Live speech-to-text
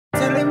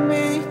feeling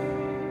me?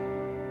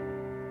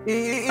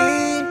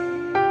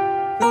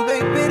 Do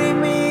they pity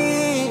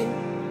me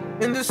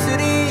in the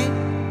city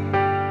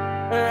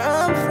where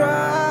I'm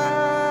from?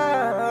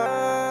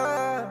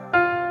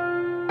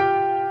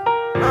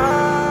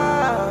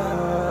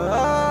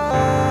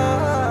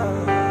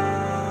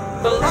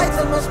 The lights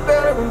are much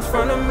better in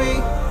front of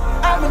me.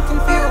 I've been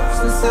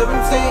confused since 17.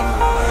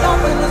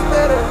 Nothing is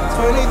better at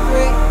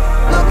 23.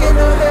 Looking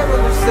ahead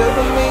when they're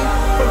serving me.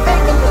 From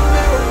making the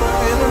mirror my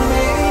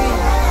enemy.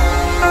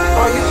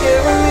 Are you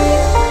hearing me?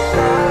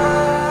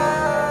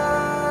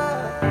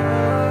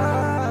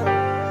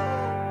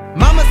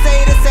 Mama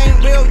say this ain't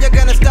real, you're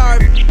gonna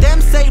starve. Them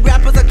say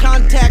rap is a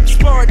contact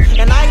sport,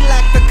 and I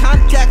lack the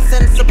context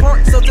and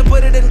support. So to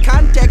put it in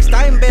context,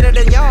 I'm better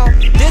than y'all.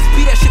 This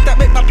be that shit that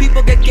make my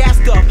people get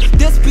gassed up.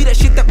 This be that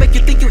shit that make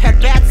you think you had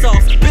bad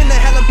sauce. Been to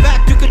hell and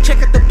back, you can check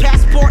out the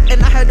passport,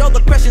 and I had all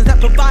the questions that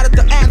provided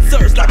the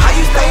answers. Like how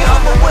you stay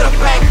humble with a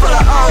bank full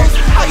of O's,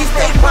 how you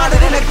stay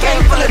grounded in a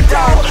game full of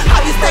dough,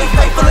 how you stay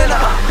faithful in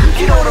a,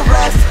 you know the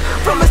rest.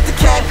 From Mr.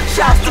 Cat,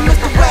 shouts to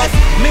Mr. West.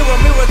 Mirror,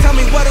 mirror, tell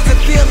me what does it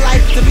feel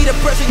like to be the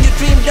person you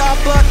dreamed of,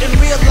 but in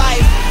real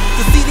life,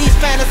 to see these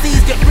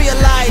fantasies get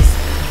realized.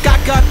 God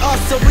got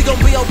us, so we gon'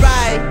 be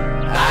alright.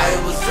 I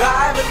was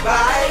driving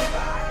by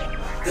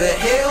the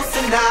hills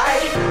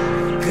tonight,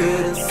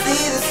 couldn't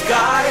see the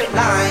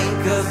skyline,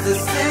 cause the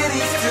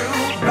city's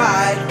too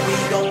bright. We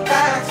gon'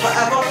 dance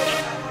forever,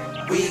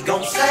 we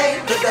gon'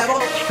 save the devil,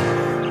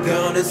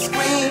 gonna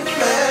scream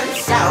and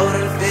shout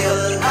and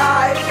feel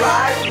alive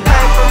right now.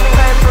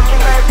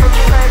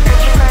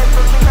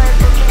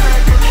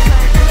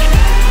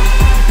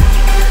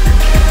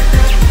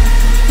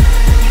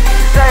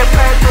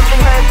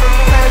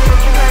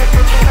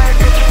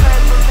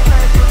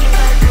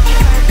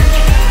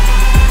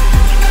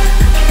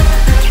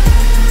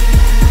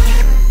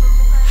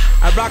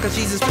 I rock a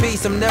Jesus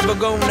peace, I'm never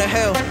going to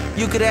hell.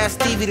 You could ask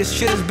Stevie, this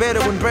shit is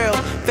better when braille.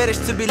 Fetish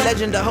to be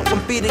legend, I hope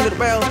I'm feeding it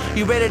well.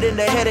 You read it in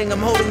the heading,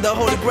 I'm holding the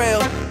Holy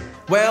Grail.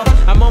 Well,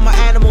 I'm on my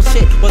animal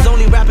shit. Was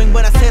only rapping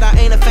when I said I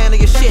ain't a fan of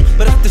your shit.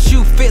 But if the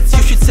shoe fits,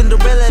 you should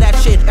Cinderella that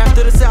shit.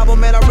 After this album,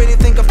 man, I really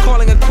think of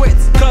calling it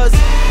quits. Cause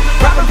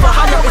rapping for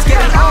hire is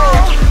getting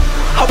old.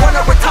 I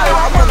wanna retire,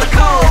 I'm on the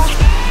coast.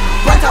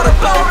 Rent out a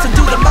boat and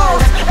do the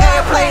most.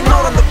 Airplane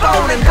mode on the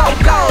phone and go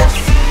ghost.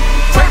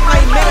 Drape my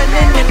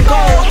melanin in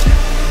gold.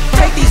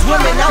 Take these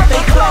women out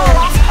they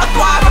clothes. I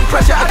thrive on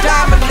pressure, I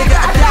diamond, nigga,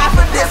 I die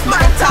for this. My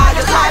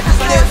entire life is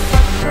this.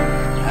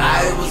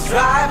 I was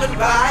driving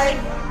by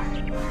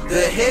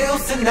the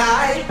hills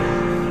tonight,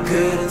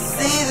 couldn't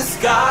see the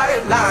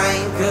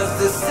skyline, cause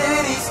the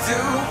city's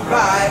too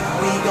bright.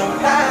 We gon'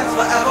 dance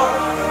forever,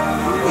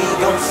 we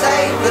gon'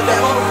 save the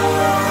devil,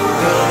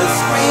 gonna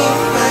scream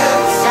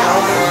and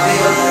shout and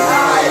feel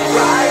alive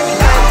right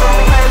now.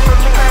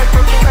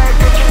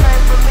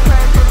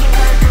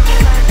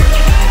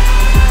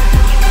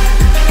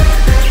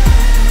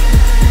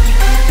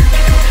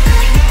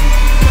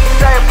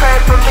 Say a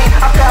prayer for me,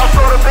 I fell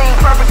short of being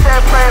perfect, say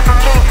a prayer for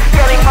me.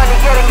 Getting money,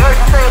 getting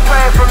urgent, say a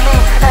prayer for me.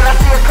 And I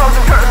see a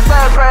closing curtain,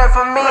 say a prayer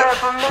for me.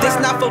 This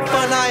not for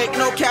fun, I ain't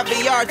no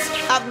caviar.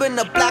 I've been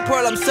a black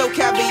pearl, I'm so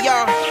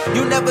caviar.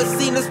 You never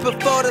seen this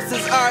before, this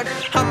is art.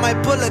 I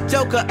might pull a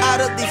joker out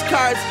of these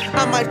cards.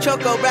 I might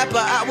choke a rapper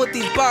out with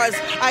these bars.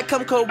 I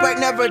come correct,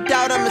 never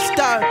doubt I'm a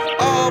star.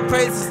 All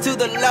praises to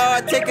the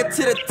Lord, take it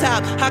to the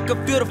top. I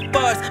can feel the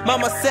bars.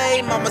 Mama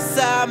say, mama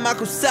sigh,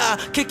 Michael sigh.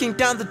 Kicking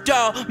down the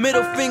door,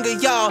 middle finger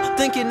y'all.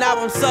 Thinking now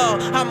I'm so,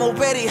 I'm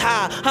already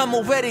high, I'm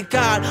already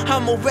God.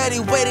 I'm already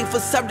waiting for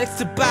subjects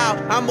to bow.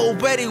 I'm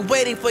already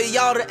waiting for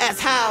y'all to ask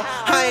how.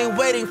 I ain't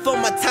waiting for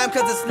my time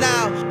cause it's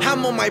now.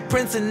 I'm on my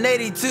Prince in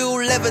 82,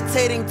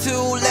 levitating to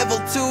level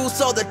 2.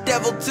 So the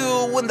devil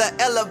too in the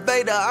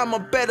elevator. I'm a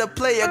better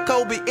player,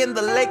 Kobe in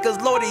the Lakers.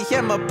 Lordy,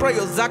 hear my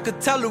prayers. I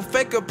could tell who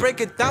faker, break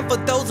it down for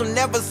those who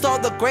never saw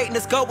the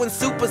greatness going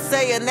Super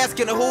Saiyan.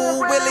 Asking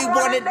who really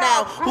want it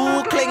now,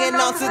 who clinging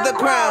onto the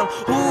ground,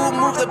 who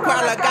move the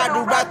crowd like I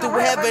do right through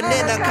heaven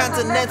in a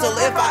continental.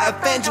 If I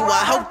offend you,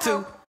 I hope to.